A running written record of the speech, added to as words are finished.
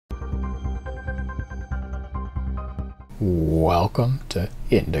Welcome to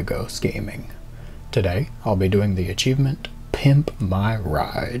Indigos Gaming. Today I'll be doing the achievement Pimp My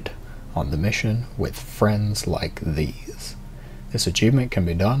Ride on the mission with friends like these. This achievement can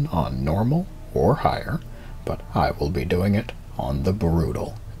be done on normal or higher, but I will be doing it on the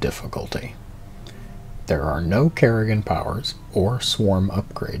brutal difficulty. There are no Kerrigan powers or swarm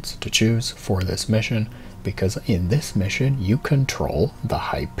upgrades to choose for this mission because in this mission you control the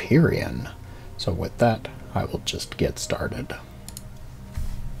Hyperion. So with that, I will just get started.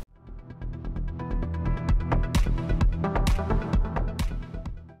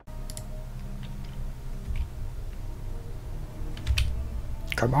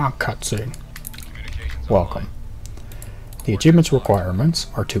 Come on, cutscene. Welcome. The achievement's requirements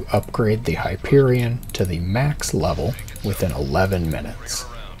are to upgrade the Hyperion to the max level within 11 minutes.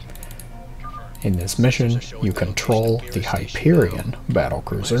 In this mission, you control the Hyperion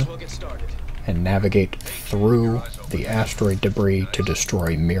battlecruiser and navigate through the asteroid debris to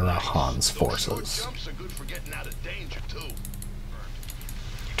destroy Mira Han's forces.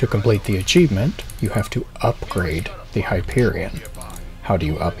 To complete the achievement, you have to upgrade the Hyperion. How do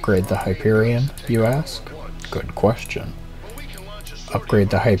you upgrade the Hyperion, you ask? Good question.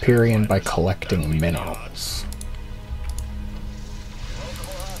 Upgrade the Hyperion by collecting minerals.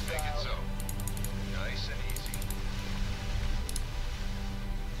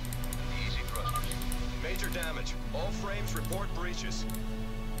 Major damage. All frames report breaches.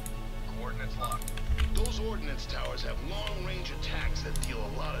 Coordinates locked. Those ordnance towers have long-range attacks that deal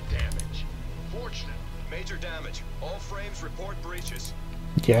a lot of damage. Fortunate. Major damage. All frames report breaches.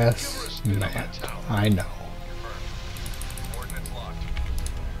 Yes, Matt, I know. Coordinates locked.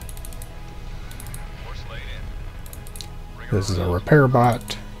 Force laid in. This is a repair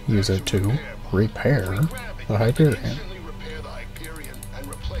bot. Use it to repair the Hyperion. Repair the Hyperion and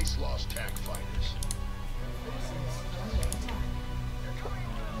replace lost TAC fighters.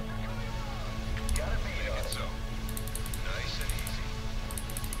 Gotta be it so. Nice and easy.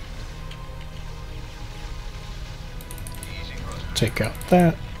 Easy thrusters. Take out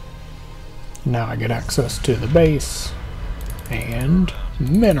that. Now I get access to the base and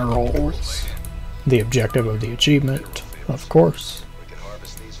minerals. The objective of the achievement, of course. We can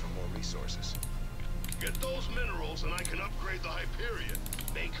harvest these for more resources. Get those minerals and I can upgrade the Hyperion.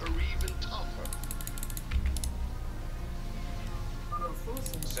 Make her even tougher.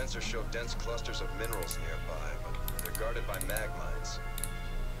 Sensors show dense clusters of minerals nearby, but they're guarded by mag mines.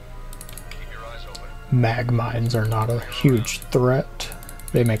 Keep your eyes open. Mag mines are not a huge threat.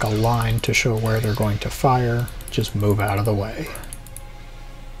 They make a line to show where they're going to fire. Just move out of the way.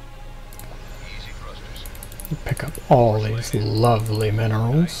 Easy thrusters. Pick up all these lovely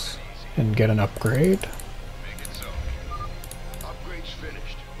minerals and get an upgrade. Make it so. Upgrade's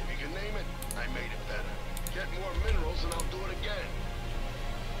finished. If you can name it, I made it better. Get more minerals and I'll do it again.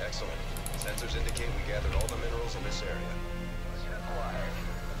 Excellent. Sensors indicate we gathered all the minerals in this area.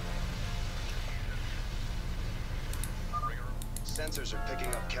 Sensors are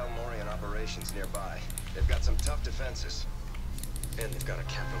picking up Kelmorian operations nearby. They've got some tough defenses. And they've got a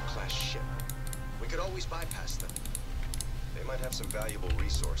capital-class ship. We could always bypass them. They might have some valuable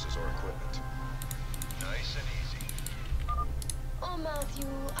resources or equipment. Nice and easy. Oh, Matthew,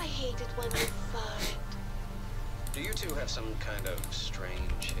 I hate it when you fight. Do you two have some kind of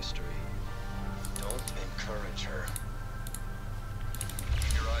strange history? Don't encourage her.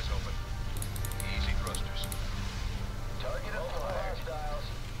 Keep your eyes open. Easy thrusters. Target acquired.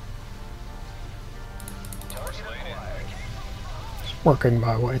 Target acquired. Just working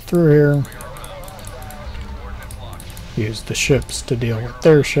my way through here. Use the ships to deal with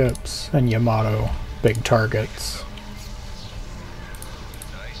their ships, and Yamato big targets.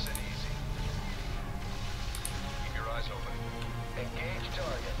 Nice and easy. Keep your eyes open. Engage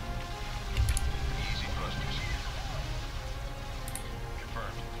target. Easy thrusters.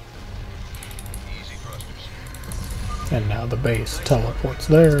 Confirmed. Easy thrusters. And now the base teleports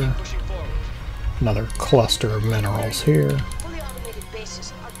there. Pushing forward. Another cluster of minerals here. Fully automated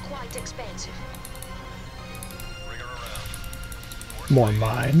bases are quite expensive. Bring her around. More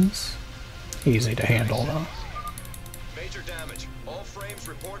mines. Easy to handle though. Major damage. All frames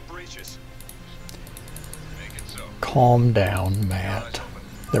report breaches. Make it so. Calm down, Matt.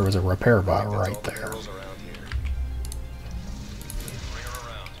 There was a repair bot right there. Minerals around here. Bring her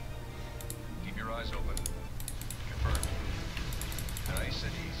around. Keep your eyes open. Confirmed. Nice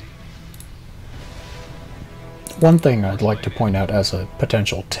and easy. One thing I'd like to point out as a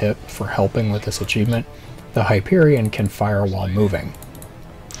potential tip for helping with this achievement, the Hyperion can fire while moving.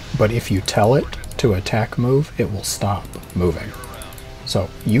 But if you tell it to attack move, it will stop moving. So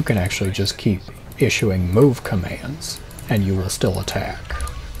you can actually just keep issuing move commands and you will still attack.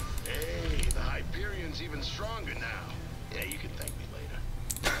 Hey, the Hyperion's even stronger now. Yeah, you can thank me later.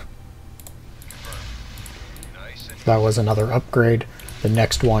 Nice and That was another upgrade. The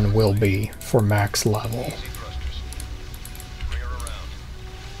next one will be for max level. easy thrusters. Bring her around.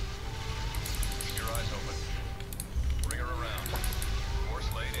 Keep your eyes open. Bring her around. Course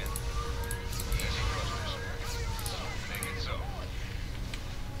laid in. Easy thrusters. Make it so.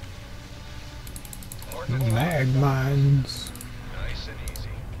 Mag mines. Nice and easy.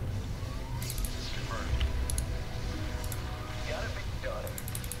 Confirmed. Got it, got it.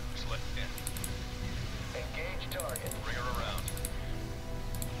 Slip in. Engage target. Bring her around.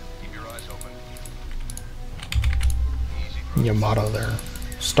 Keep your eyes open. Easy thrusters. Yamato their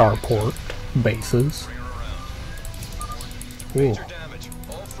starport bases. Bring her around. Ooh. Major damage.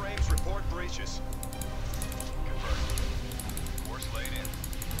 All frames report breaches. Confirmed. Course laid in.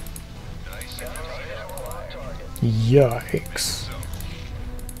 Nice and easy. Yikes. So.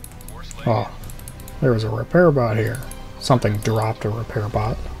 Course laid Oh, there was a repair bot here. Something dropped a repair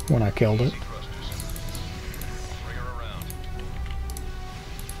bot when I killed in. it. Easy thrusters. Bring her around.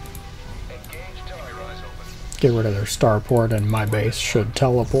 Engage target. Keep your eyes open. Get rid of their starport and my base should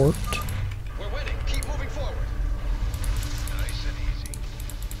teleport. We're winning. Keep moving forward. Nice and easy.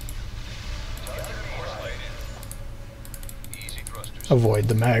 Course laid in. Easy thrusters. Avoid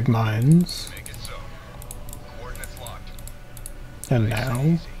the mag mines. Make it so. Coordinates locked. And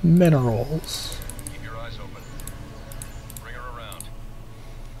now, minerals. Keep your eyes open. Bring her around.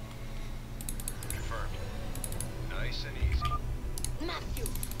 Confirmed. Nice and easy. Matthew,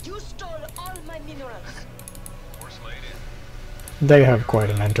 you stole all my minerals. Course laid in. They have quite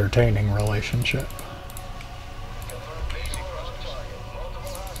an entertaining relationship. Easy thrusters.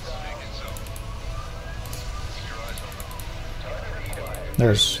 Make it so. Keep your eyes open.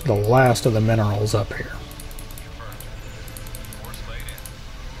 There's the last of the minerals up here. Confirmed. Course laid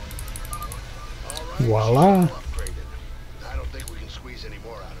in. Voila! Upgraded. I don't think we can squeeze any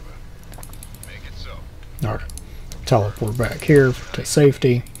more out of her. Make it so. Alright, teleport back here to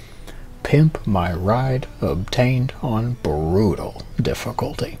safety. Pimp My Ride obtained on brutal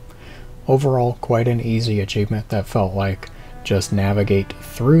difficulty. Overall, quite an easy achievement that felt like just navigate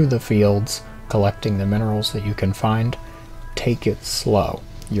through the fields, collecting the minerals that you can find. Take it slow.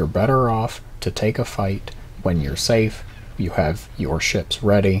 You're better off to take a fight when you're safe, you have your ships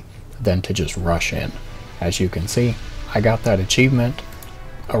ready, than to just rush in. As you can see, I got that achievement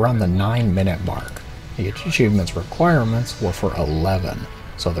around the 9-minute mark. The achievement's requirements were for 11,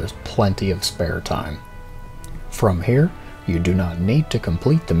 so there's plenty of spare time. From here, you do not need to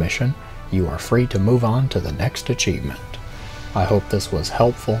complete the mission. You are free to move on to the next achievement. I hope this was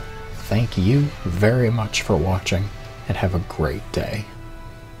helpful. Thank you very much for watching, and have a great day.